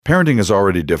Parenting is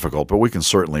already difficult, but we can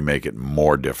certainly make it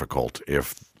more difficult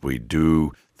if we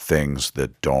do things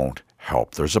that don't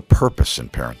help. There's a purpose in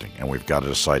parenting, and we've got to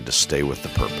decide to stay with the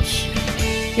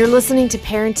purpose. You're listening to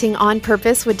Parenting on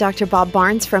Purpose with Dr. Bob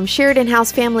Barnes from Sheridan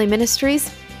House Family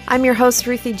Ministries. I'm your host,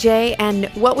 Ruthie J., and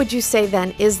what would you say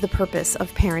then is the purpose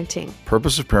of parenting?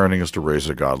 Purpose of parenting is to raise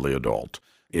a godly adult.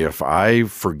 If I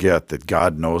forget that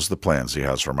God knows the plans He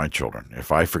has for my children,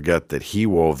 if I forget that He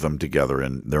wove them together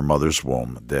in their mother's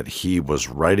womb, that He was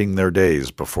writing their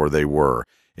days before they were,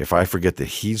 if I forget that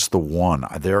He's the one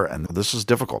there, and this is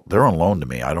difficult, they're on loan to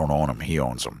me. I don't own them. He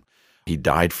owns them. He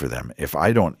died for them. If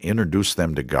I don't introduce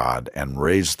them to God and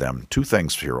raise them, two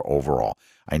things here overall.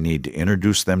 I need to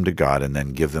introduce them to God and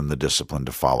then give them the discipline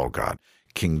to follow God.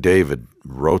 King David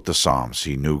wrote the Psalms.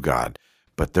 He knew God.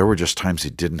 But there were just times he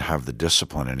didn't have the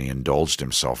discipline, and he indulged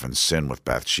himself in sin with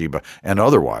Bathsheba and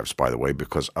other wives, by the way,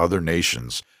 because other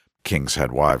nations, kings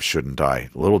had wives, shouldn't I?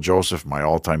 Little Joseph, my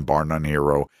all-time bar none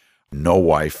hero, no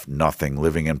wife, nothing,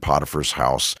 living in Potiphar's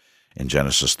house in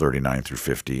Genesis 39 through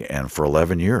 50, and for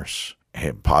 11 years,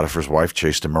 Potiphar's wife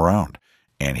chased him around,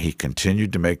 and he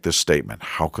continued to make this statement,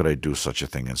 how could I do such a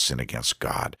thing and sin against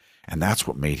God? And that's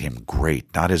what made him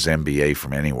great, not his MBA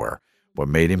from anywhere. What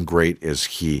made him great is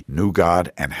he knew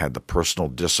God and had the personal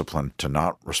discipline to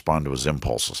not respond to his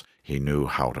impulses. He knew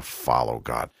how to follow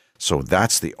God. So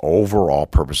that's the overall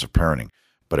purpose of parenting.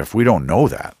 But if we don't know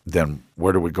that, then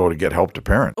where do we go to get help to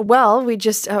parent? Well, we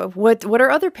just, what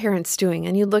are other parents doing?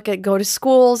 And you look at go to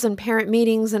schools and parent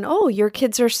meetings and, oh, your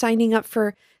kids are signing up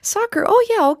for soccer. Oh,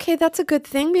 yeah, okay, that's a good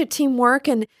thing. Teamwork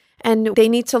and they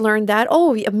need to learn that.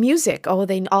 Oh, music. Oh,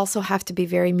 they also have to be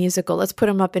very musical. Let's put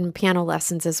them up in piano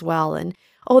lessons as well. And,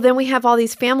 oh, then we have all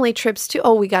these family trips too.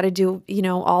 Oh, we got to do,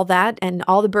 all that and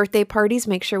all the birthday parties.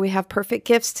 Make sure we have perfect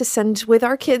gifts to send with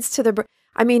our kids to their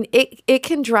it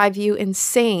can drive you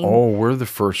insane. Oh, we're the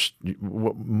first,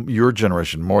 your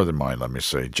generation, more than mine, let me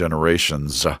say,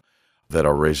 generations that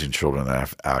are raising children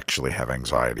that actually have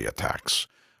anxiety attacks.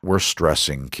 We're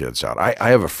stressing kids out. I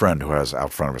have a friend who has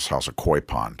out front of his house a koi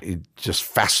pond. It just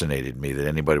fascinated me that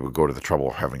anybody would go to the trouble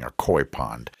of having a koi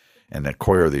pond. And that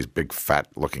koi are these big,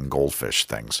 fat-looking goldfish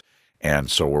things. And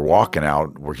so we're walking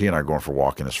out. He and I are going for a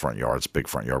walk in his front yard. It's a big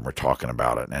front yard. And we're talking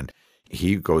about it. And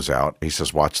he goes out. He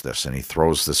says, watch this. And he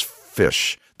throws this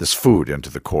fish, this food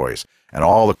into the kois. And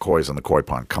all the kois in the koi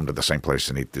pond come to the same place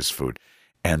and eat this food.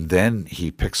 And then he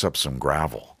picks up some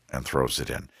gravel and throws it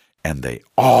in. And they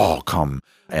all come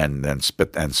and then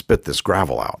spit this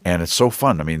gravel out. And it's so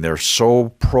fun. I mean, they're so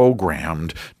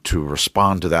programmed to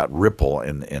respond to that ripple.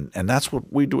 And that's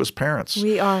what we do as parents.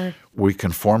 We are. We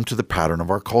conform to the pattern of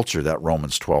our culture, that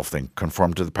Romans 12 thing,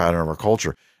 conform to the pattern of our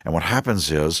culture. And what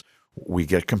happens is we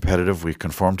get competitive, we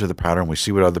conform to the pattern, we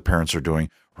see what other parents are doing,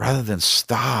 rather than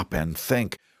stop and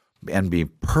think and be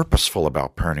purposeful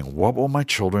about parenting. What will my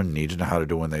children need to know how to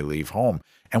do when they leave home?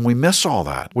 And we miss all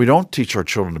that. We don't teach our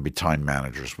children to be time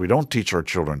managers. We don't teach our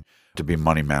children to be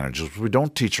money managers. We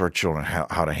don't teach our children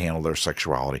how to handle their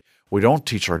sexuality. We don't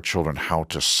teach our children how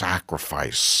to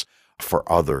sacrifice for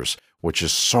others, which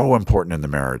is so important in the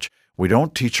marriage. We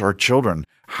don't teach our children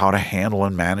how to handle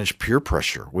and manage peer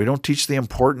pressure. We don't teach the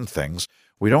important things.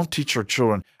 We don't teach our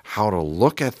children how to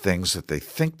look at things that they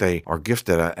think they are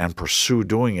gifted at and pursue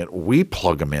doing it. We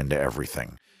plug them into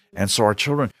everything. And so our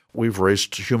children, we've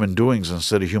raised human doings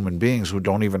instead of human beings who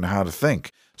don't even know how to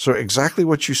think. So exactly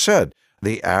what you said.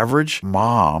 The average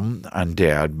mom and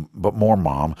dad, but more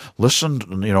mom,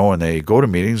 listen, and they go to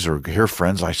meetings or hear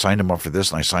friends, I signed them up for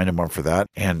this and I signed them up for that.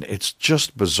 And it's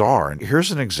just bizarre. And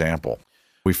here's an example.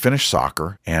 We finished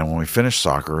soccer, and when we finished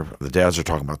soccer, the dads are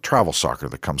talking about travel soccer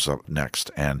that comes up next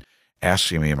and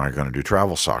asking me, am I going to do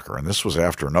travel soccer? And this was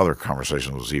after another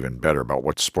conversation that was even better about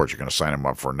what sport you're going to sign them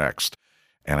up for next.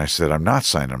 And I said, I'm not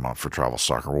signing them up for travel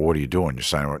soccer. Well, what are you doing? You're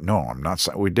signing up? No, I'm not.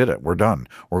 We did it. We're done.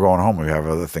 We're going home. We have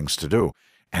other things to do.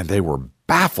 And they were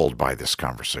baffled by this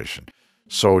conversation.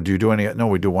 So do you do any? No,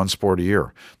 we do one sport a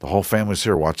year. The whole family's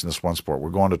here watching this one sport.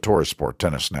 We're going to tourist sport,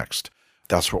 tennis next.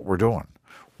 That's what we're doing.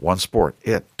 One sport,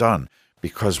 done.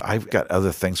 Because I've got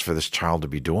other things for this child to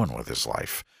be doing with his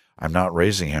life. I'm not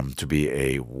raising him to be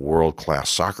a world-class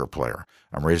soccer player.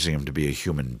 I'm raising him to be a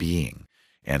human being.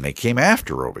 And they came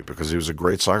after Roby because he was a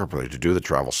great soccer player to do the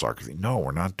travel soccer thing. No,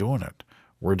 we're not doing it.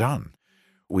 We're done.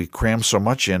 We cram so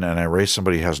much in, and I raise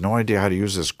somebody who has no idea how to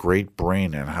use this great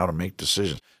brain and how to make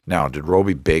decisions. Now, did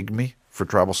Roby beg me for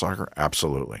travel soccer?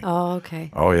 Absolutely. Oh, okay.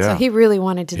 Oh, yeah. So he really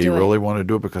wanted to do it. He really wanted to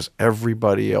do it because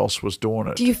everybody else was doing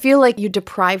it. Do you feel like you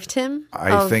deprived him?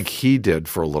 I think he did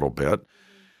for a little bit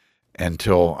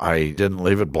until I didn't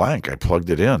leave it blank. I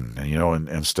plugged it in. And,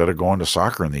 instead of going to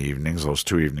soccer in the evenings, those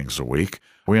 2 evenings a week,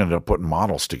 we ended up putting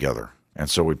models together. And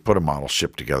so we put a model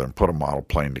ship together and put a model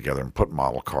plane together and put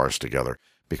model cars together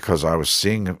because I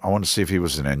wanted to see if he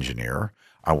was an engineer.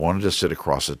 I wanted to sit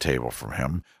across the table from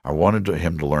him. I wanted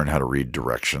him to learn how to read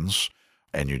directions.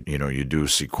 And you do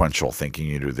sequential thinking,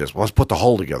 you do this. Well, let's put the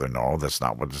whole together. No, that's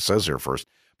not what it says here first.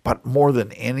 But more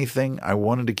than anything, I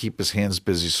wanted to keep his hands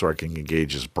busy so I can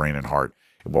engage his brain and heart.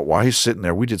 But while he's sitting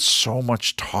there, we did so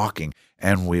much talking,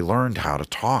 and we learned how to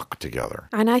talk together.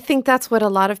 And I think that's what a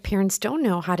lot of parents don't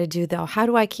know how to do, though. How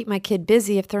do I keep my kid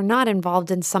busy if they're not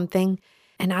involved in something?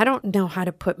 And I don't know how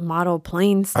to put model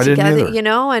planes together,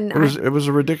 And it was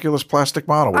a ridiculous plastic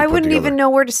model. I wouldn't even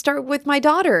know where to start with my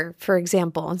daughter, for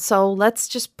example. And so let's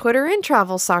just put her in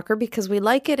travel soccer because we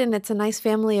like it and it's a nice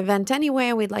family event anyway.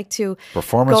 And we'd like to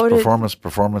performance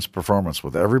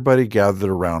with everybody gathered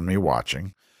around me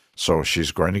watching. So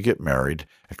she's going to get married,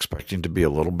 expecting to be a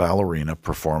little ballerina,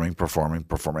 performing.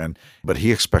 But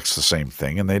he expects the same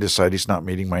thing, and they decide he's not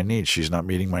meeting my needs. She's not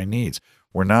meeting my needs.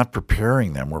 We're not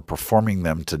preparing them. We're performing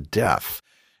them to death.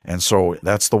 And so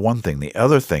that's the one thing. The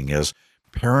other thing is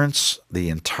parents, the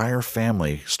entire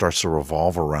family starts to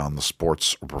revolve around the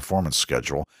sports or performance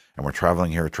schedule. And we're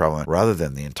traveling here, rather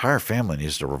than the entire family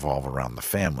needs to revolve around the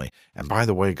family. And by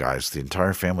the way, guys, the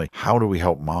entire family, how do we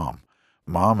help mom?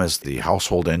 Mom is the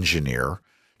household engineer.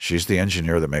 She's the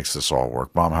engineer that makes this all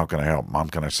work. Mom, how can I help? Mom,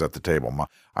 can I set the table? Mom,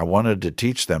 I wanted to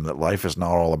teach them that life is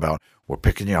not all about we're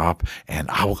picking you up and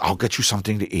I'll get you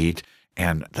something to eat.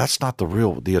 And that's not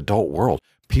the adult world.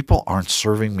 People aren't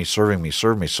serving me so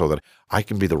that I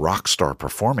can be the rock star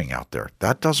performing out there.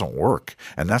 That doesn't work.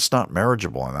 And that's not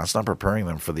marriageable. And that's not preparing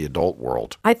them for the adult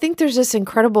world. I think there's this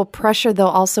incredible pressure, though,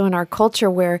 also in our culture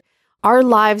where our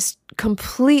lives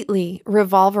completely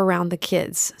revolve around the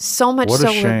kids. So much so.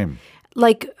 What a shame.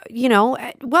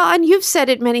 And you've said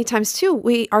it many times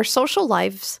too. Our social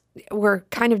lives were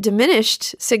kind of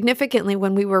diminished significantly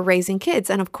when we were raising kids.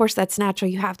 And of course, that's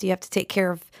natural. You have to take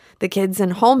care of the kids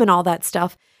and home and all that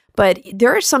stuff. But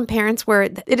there are some parents where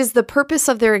it is the purpose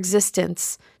of their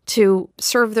existence to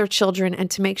serve their children and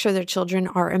to make sure their children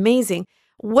are amazing.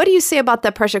 What do you say about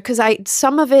that pressure? Because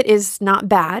some of it is not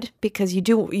bad because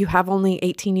you have only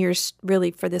 18 years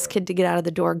really for this kid to get out of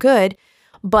the door good.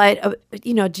 But,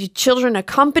 do children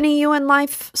accompany you in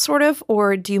life sort of,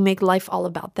 or do you make life all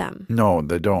about them? No,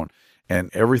 they don't. And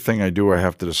everything I do, I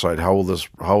have to decide how will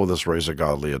this raise a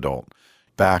godly adult?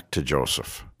 Back to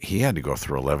Joseph. He had to go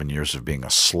through 11 years of being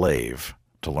a slave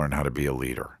to learn how to be a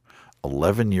leader.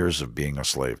 11 years of being a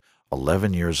slave.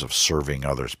 11 years of serving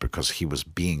others because he was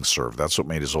being served. That's what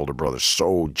made his older brother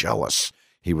so jealous.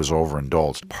 He was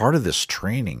overindulged. Part of this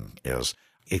training is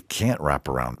it can't wrap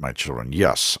around my children.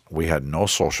 Yes, we had no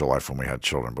social life when we had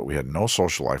children, but we had no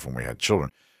social life when we had children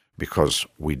because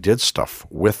we did stuff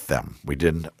with them. We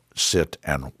didn't sit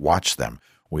and watch them.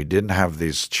 We didn't have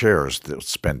these chairs that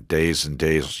spent days and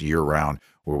days year-round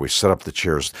where we set up the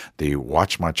chairs, the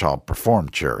watch my child perform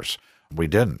chairs. We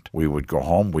didn't. We would go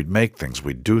home, we'd make things,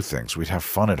 we'd do things, we'd have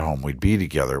fun at home, we'd be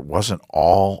together. It wasn't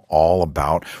all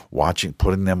about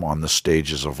putting them on the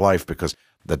stages of life because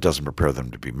that doesn't prepare them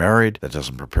to be married. That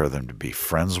doesn't prepare them to be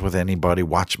friends with anybody.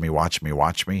 Watch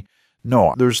me.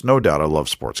 No, there's no doubt I love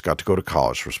sports. Got to go to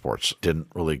college for sports. Didn't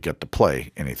really get to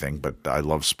play anything, but I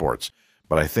love sports.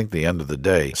 But I think at the end of the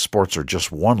day, sports are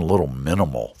just one little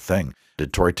minimal thing.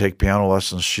 Did Tori take piano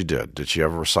lessons? She did. Did she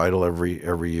have a recital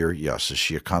every year? Yes. Is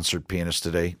she a concert pianist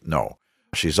today? No.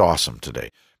 She's awesome today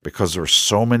because there's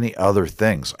so many other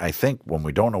things. I think when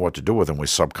we don't know what to do with them, we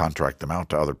subcontract them out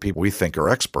to other people we think are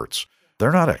experts.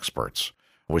 They're not experts.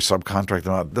 We subcontract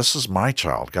them out. This is my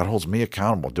child. God holds me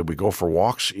accountable. Did we go for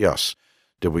walks? Yes.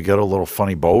 Did we get a little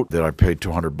funny boat that I paid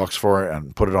 $200 for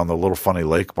and put it on the little funny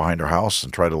lake behind our house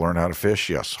and try to learn how to fish?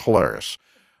 Yes. Hilarious.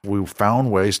 We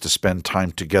found ways to spend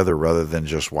time together rather than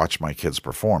just watch my kids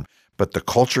perform. But the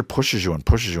culture pushes you and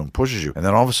pushes you and pushes you. And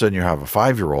then all of a sudden you have a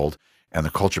 5-year-old and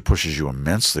the culture pushes you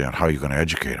immensely on how you're going to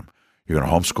educate them. You're going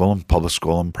to homeschool them, public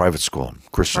school them, private school them,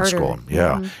 Christian school them.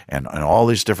 Yeah. Mm-hmm. And all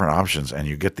these different options. And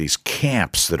you get these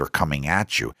camps that are coming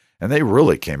at you. And they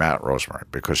really came at Rosemary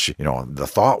because she, the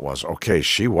thought was, okay,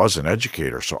 she was an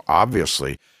educator. So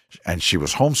obviously, and she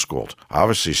was homeschooled.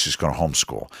 Obviously, she's going to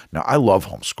homeschool. Now, I love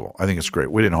homeschool. I think it's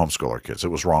great. We didn't homeschool our kids.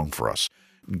 It was wrong for us.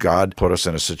 God put us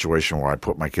in a situation where I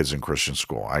put my kids in Christian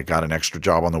school. I got an extra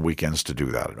job on the weekends to do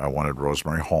that. I wanted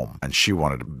Rosemary home, and she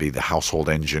wanted to be the household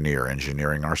engineer,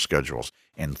 engineering our schedules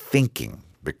and thinking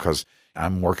because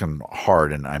I'm working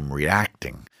hard and I'm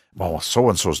reacting. Well,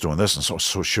 so-and-so's doing this, and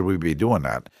so should we be doing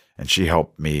that? And she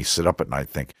helped me sit up at night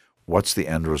think, what's the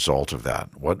end result of that?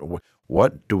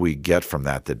 What do we get from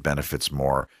that benefits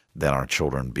more than our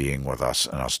children being with us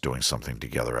and us doing something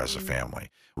together as a family?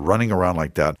 running around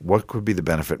like that, what could be the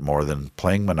benefit more than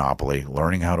playing Monopoly,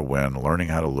 learning how to win, learning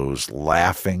how to lose,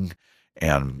 laughing?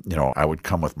 And, I would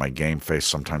come with my game face,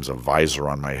 sometimes a visor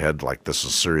on my head, like this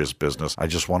is serious business. I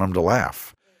just want them to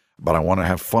laugh. But I want to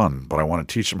have fun. But I want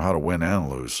to teach them how to win and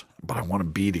lose. But I want to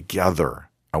be together.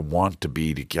 I want to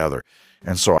be together.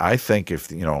 And so I think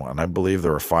and I believe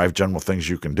there are 5 general things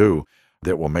you can do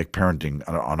that will make parenting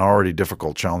an already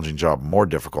difficult, challenging job more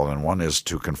difficult. And one is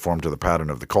to conform to the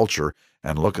pattern of the culture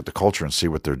and look at the culture and see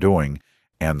what they're doing.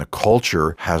 And the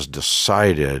culture has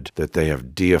decided that they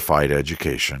have deified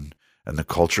education. And the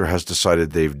culture has decided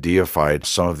they've deified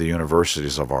some of the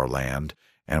universities of our land.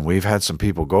 And we've had some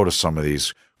people go to some of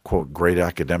these, quote, great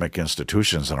academic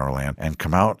institutions in our land and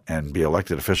come out and be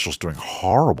elected officials doing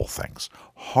horrible things.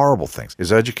 Horrible things.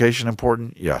 Is education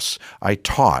important? Yes. I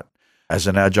taught as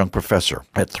an adjunct professor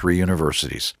at 3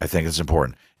 universities. I think it's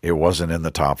important. It wasn't in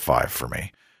the top 5 for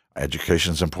me.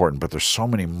 Education's important, but there's so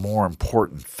many more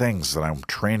important things that I'm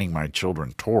training my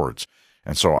children towards.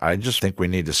 And so I just think we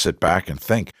need to sit back and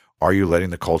think, are you letting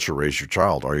the culture raise your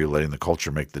child? Are you letting the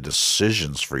culture make the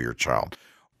decisions for your child?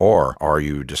 Or are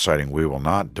you deciding we will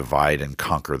not divide and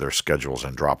conquer their schedules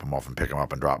and drop them off and pick them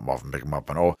up and drop them off and pick them up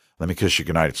and, oh, let me kiss you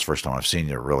goodnight. It's the first time I've seen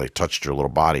you really touched your little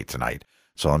body tonight.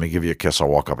 So let me give you a kiss. I'll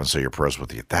walk up and say your prayers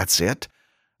with you. That's it?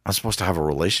 I'm supposed to have a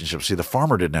relationship. See, the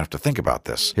farmer didn't have to think about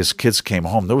this. His kids came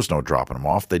home. There was no dropping them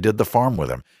off. They did the farm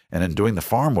with him. And in doing the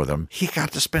farm with him, he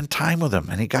got to spend time with them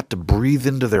and he got to breathe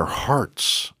into their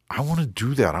hearts. I want to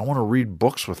do that. I want to read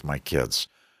books with my kids.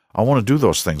 I want to do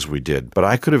those things we did. But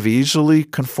I could have easily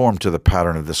conformed to the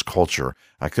pattern of this culture.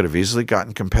 I could have easily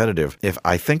gotten competitive. If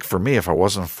I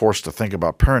wasn't forced to think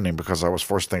about parenting because I was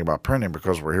forced to think about parenting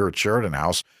because we're here at Sheridan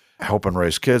House helping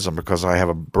raise kids and because I have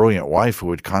a brilliant wife who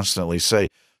would constantly say,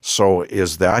 so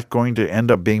is that going to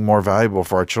end up being more valuable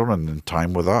for our children than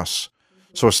time with us?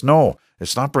 So it's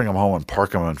not bring them home and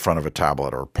park them in front of a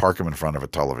tablet or park them in front of a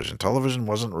television. Television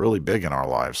wasn't really big in our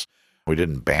lives. We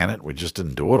didn't ban it. We just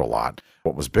didn't do it a lot.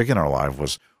 What was big in our life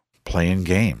was playing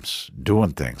games,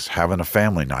 doing things, having a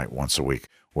family night once a week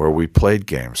where we played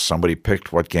games. Somebody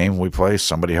picked what game we play.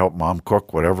 Somebody helped mom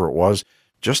cook, whatever it was,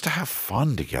 just to have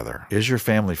fun together. Is your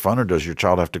family fun or does your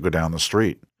child have to go down the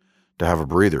street to have a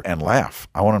breather and laugh?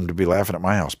 I want them to be laughing at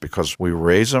my house because we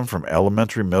raise them from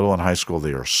elementary, middle, and high school.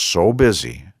 They are so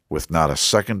busy with not a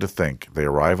second to think. They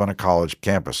arrive on a college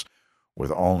campus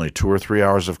with only 2 or 3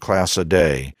 hours of class a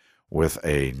day, with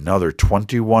another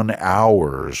 21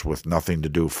 hours with nothing to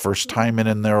do. First time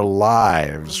in their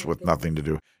lives with nothing to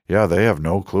do. Yeah, they have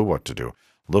no clue what to do.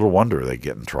 Little wonder they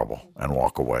get in trouble and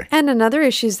walk away. And another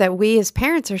issue is that we as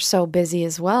parents are so busy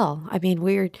as well. I mean,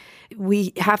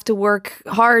 we have to work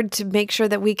hard to make sure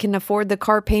that we can afford the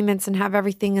car payments and have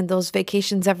everything and those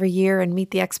vacations every year and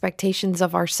meet the expectations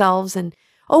of ourselves. And,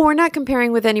 we're not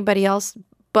comparing with anybody else,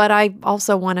 but I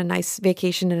also want a nice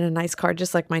vacation and a nice car,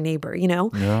 just like my neighbor,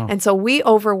 Yeah. And so we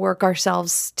overwork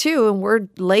ourselves too, and we're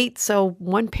late. So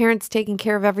one parent's taking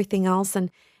care of everything else. And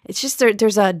it's just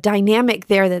there's a dynamic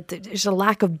there that there's a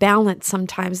lack of balance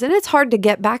sometimes, and it's hard to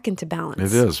get back into balance.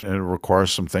 It is. And it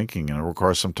requires some thinking, and it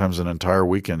requires sometimes an entire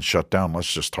weekend shut down.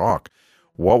 Let's just talk.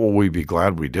 What will we be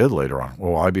glad we did later on?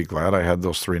 Will I be glad I had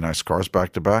those 3 nice cars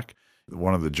back to back?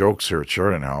 One of the jokes here at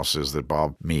Sheridan House is that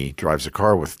Bob, drives a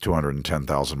car with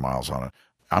 210,000 miles on it.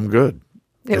 I'm good.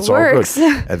 It's works.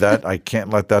 All good. And that I can't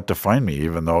let that define me,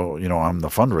 even though, I'm the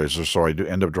fundraiser, so I do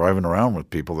end up driving around with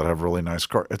people that have really nice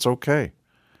cars. It's okay.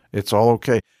 It's all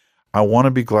okay. I want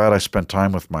to be glad I spent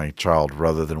time with my child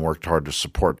rather than worked hard to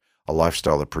support a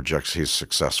lifestyle that projects he's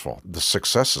successful. The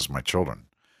success is my children.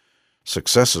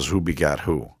 Success is who begat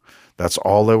who. That's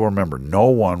all they will remember. No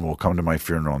one will come to my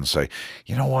funeral and say,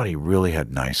 you know what, he really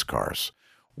had nice cars.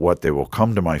 What they will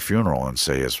come to my funeral and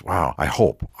say is, wow, I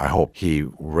hope he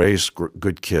raised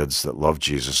good kids that love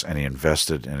Jesus and he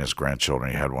invested in his grandchildren.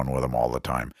 He had one with him all the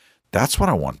time. That's what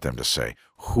I want them to say.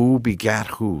 Who begat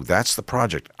who? That's the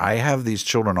project. I have these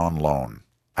children on loan.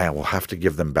 I will have to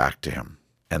give them back to him,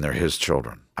 and they're his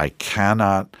children. I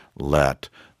cannot let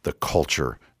the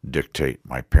culture dictate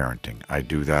my parenting. I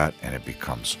do that, and it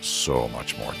becomes so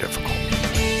much more difficult.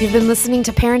 You've been listening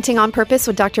to Parenting on Purpose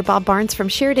with Dr. Bob Barnes from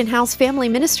Sheridan House Family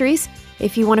Ministries.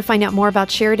 If you want to find out more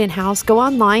about Sheridan House, go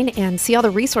online and see all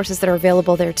the resources that are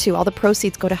available there, too. All the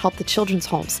proceeds go to help the children's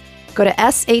homes. Go to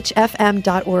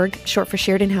shfm.org, short for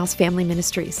Sheridan House Family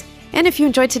Ministries. And if you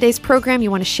enjoyed today's program, you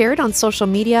want to share it on social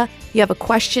media, you have a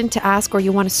question to ask, or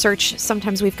you want to search.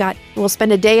 Sometimes we'll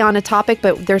spend a day on a topic,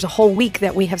 but there's a whole week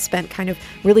that we have spent kind of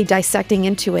really dissecting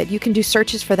into it. You can do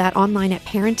searches for that online at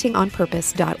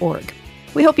parentingonpurpose.org.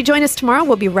 We hope you join us tomorrow.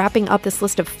 We'll be wrapping up this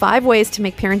list of 5 ways to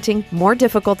make parenting more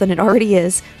difficult than it already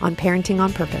is on Parenting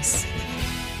on Purpose.